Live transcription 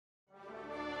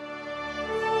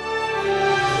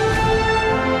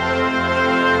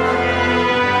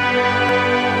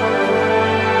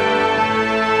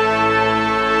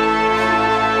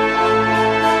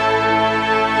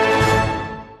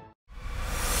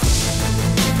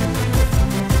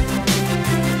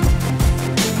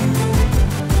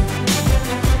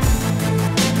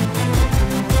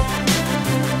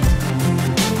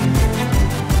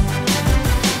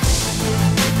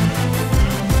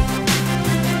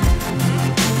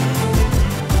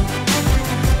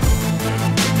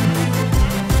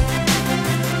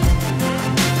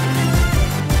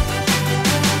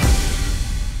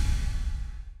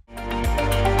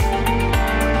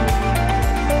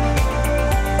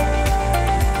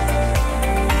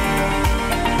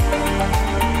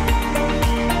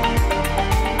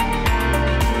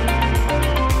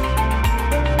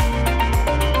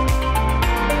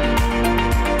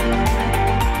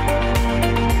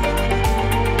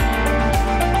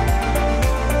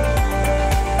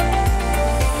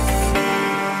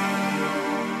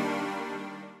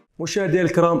مشاهدينا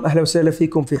الكرام، أهلا وسهلا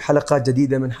فيكم في حلقات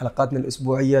جديدة من حلقاتنا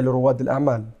الأسبوعية لرواد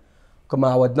الأعمال. كما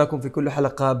عودناكم في كل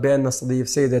حلقة بأن نستضيف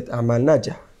سيدة أعمال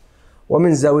ناجحة،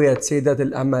 ومن زاوية سيدات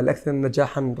الأعمال الأكثر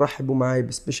نجاحا رحبوا معي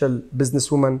بسبيشال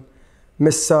بزنس وومن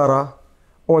مس سارة،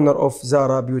 owner of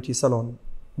Zara Beauty Salon.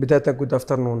 بداية good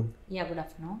afternoon. Yeah, good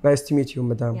afternoon. Nice to meet you,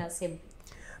 madam. Yeah, same.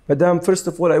 Madam, first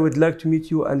of all, I would like to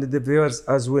meet you and the viewers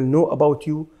as well know about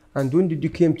you. And when did you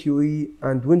came to UAE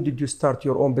and when did you start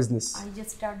your own business? I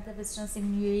just started the business in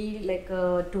UAE like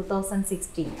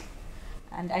 2016,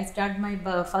 and I started my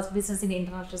first business in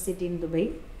international city in Dubai.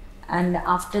 And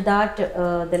after that,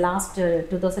 the last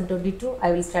 2022,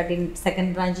 I will start in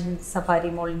second branch in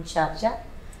Safari Mall in Sharjah.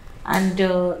 And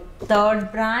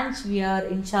third branch, we are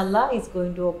inshallah is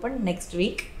going to open next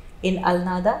week in Al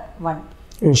Nada 1.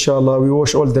 Inshallah, we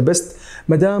wish all the best.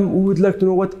 Madam, we would like to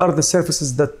know what are the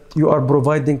services that you are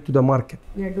providing to the market?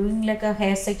 We are doing like a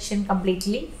hair section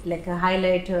completely, like a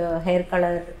highlight, hair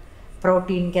color,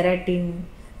 protein, keratin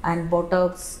and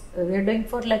Botox. We are doing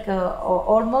for like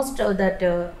almost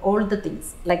all the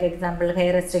things, like example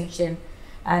hair extension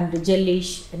and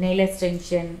gelish, nail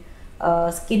extension,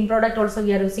 skin product also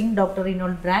we are using Dr.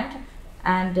 Renault brand,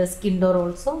 and Skin Door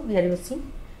also we are using.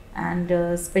 And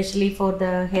especially for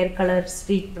the hair color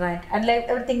street brand, and like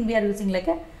everything we are using like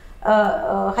a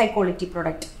high quality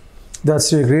product.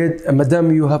 That's really great. Madam,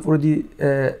 you have already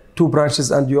two branches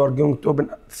and you are going to open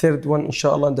third one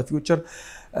inshallah in the future.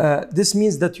 This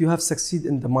means that you have succeed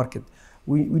in the market.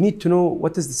 We need to know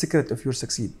what is the secret of your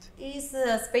succeed. Is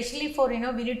especially for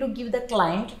we need to give the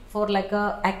client for like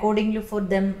accordingly for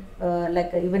them,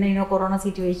 like even corona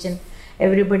situation,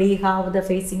 everybody have the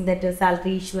facing that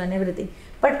salary issue and everything.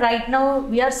 But right now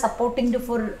we are supporting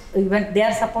even they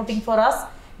are supporting for us,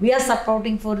 we are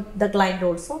supporting for the client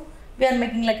also. We are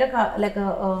making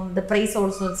the price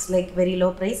also is like very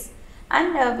low price,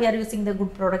 and we are using the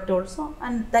good product also,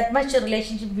 and that much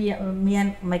relationship me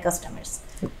and my customers.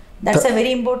 That's a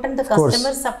very important, the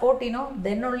customer support,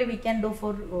 then only we can do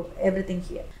for everything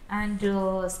here. And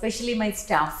especially my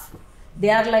staff,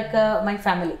 they are like my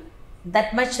family.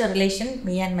 That much relation,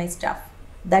 me and my staff.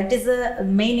 That is the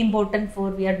main important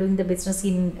for we are doing the business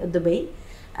in Dubai.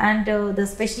 And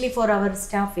especially for our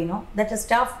staff, that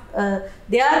staff,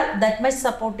 they are that much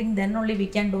supporting, then only we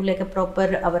can do like a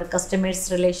proper our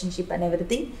customers relationship and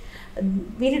everything.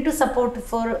 We need to support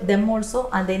for them also,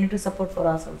 and they need to support for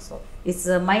us also. It's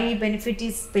my benefit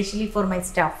is especially for my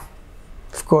staff.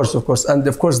 Of course, and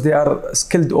of course they are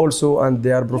skilled also, and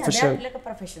they are professional. Yeah, they are like a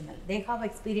professional. They have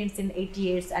experience in 8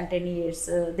 years and 10 years.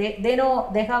 They know,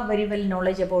 they have very well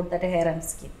knowledge about that hair and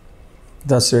skin.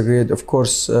 That's great. Of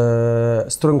course,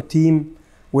 strong team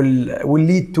will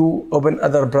lead to open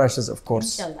other branches, of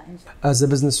course. Inshallah. As a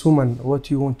businesswoman, what do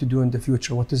you want to do in the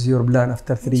future? What is your plan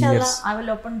after 3 years? I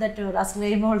will open that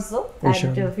Saloon also,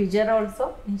 and future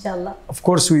also, inshallah. Of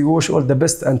course, we wish all the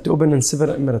best and to open in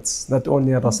several Emirates, not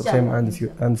only Ras Al Khaimah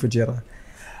and Fujairah.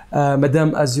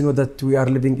 Madam, as you know that we are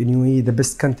living in UAE, the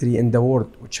best country in the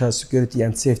world, which has security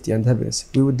and safety and happiness.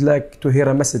 We would like to hear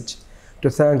a message to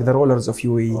thank the rulers of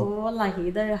UAE. Oh, wallahi,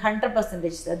 the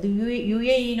 100%. The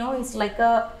UAE, is like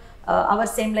our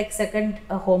same like second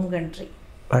home country.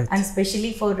 Right. And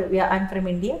especially for I'm from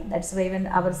India. That's why even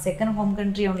our second home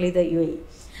country only the UAE.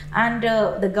 And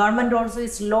the government also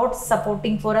is lot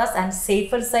supporting for us, and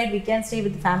safer side we can stay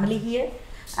with family here.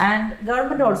 And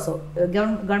government also,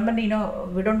 government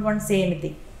we don't want to say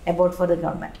anything about for the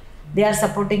government. They are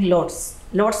supporting lots.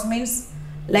 Lots means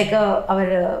like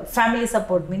our family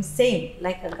support means same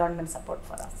like a government support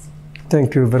for us.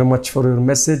 Thank you very much for your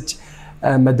message.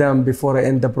 Madam, before I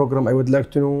end the program, I would like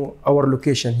to know our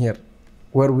location here,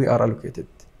 where we are located.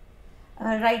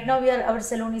 Right now our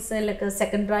salon is like a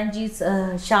second branch is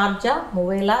Sharjah,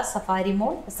 Muwela, Safari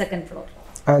Mall, second floor.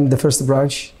 And the first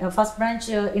branch? First branch,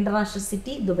 International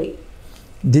City, Dubai.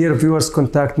 Dear viewers,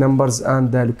 contact numbers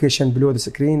and the location below the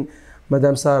screen.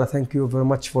 Madam Sara, thank you very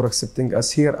much for accepting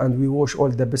us here, and we wish all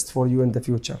the best for you in the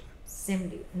future. Same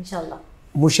day, inshallah.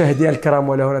 مشاهدينا الكرام،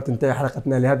 وإلى هنا تنتهي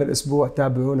حلقتنا لهذا الأسبوع.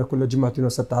 تابعونا كل جمعة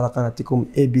وسبت على قناتكم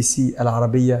ABC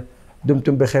العربية.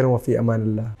 دمتم بخير وفي أمان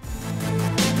الله.